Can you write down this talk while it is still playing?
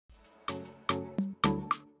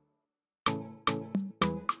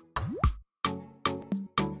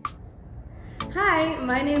Hi,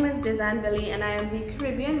 my name is Dizan Billy and I am the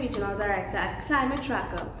Caribbean Regional Director at Climate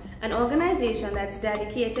Tracker, an organization that's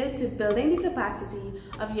dedicated to building the capacity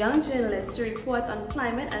of young journalists to report on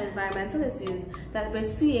climate and environmental issues that we're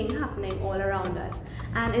seeing happening all around us.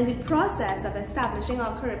 And in the process of establishing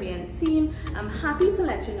our Caribbean team, I'm happy to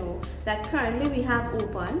let you know that currently we have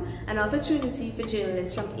open an opportunity for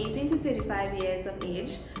journalists from 18 to 35 years of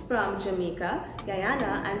age from Jamaica,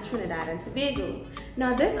 Guyana, and Trinidad and Tobago.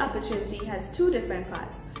 Now this opportunity has two different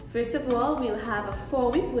parts. First of all, we'll have a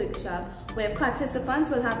 4-week workshop where participants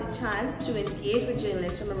will have the chance to engage with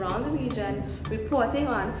journalists from around the region reporting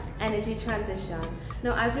on energy transition.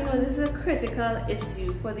 Now, as we know, this is a critical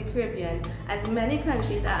issue for the Caribbean, as many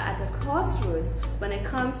countries are at a crossroads when it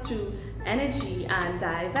comes to energy and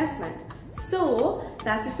divestment. So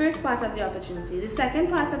that's the first part of the opportunity. The second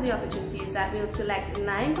part of the opportunity is that we'll select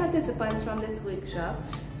 9 participants from this workshop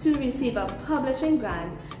to receive a publishing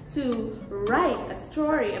grant to write a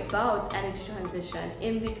story about energy transition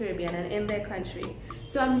in the Caribbean and in their country.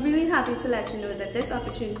 So I'm really happy to let you know that this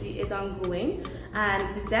opportunity is ongoing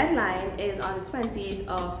and the deadline is on the 28th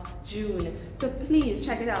of June. So please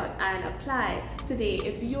check it out and apply today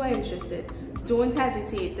if you are interested. Don't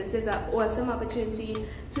hesitate. This is an awesome opportunity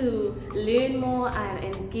to learn more and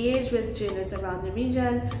engage with journalists around the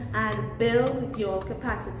region and build your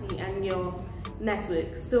capacity and your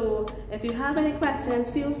network. So if you have any questions,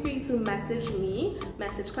 feel free to message me,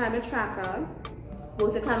 message Climate Tracker.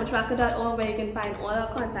 Go to climatetracker.org where you can find all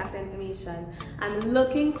our contact information. I'm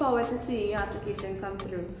looking forward to seeing your application come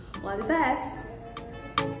through. All the best!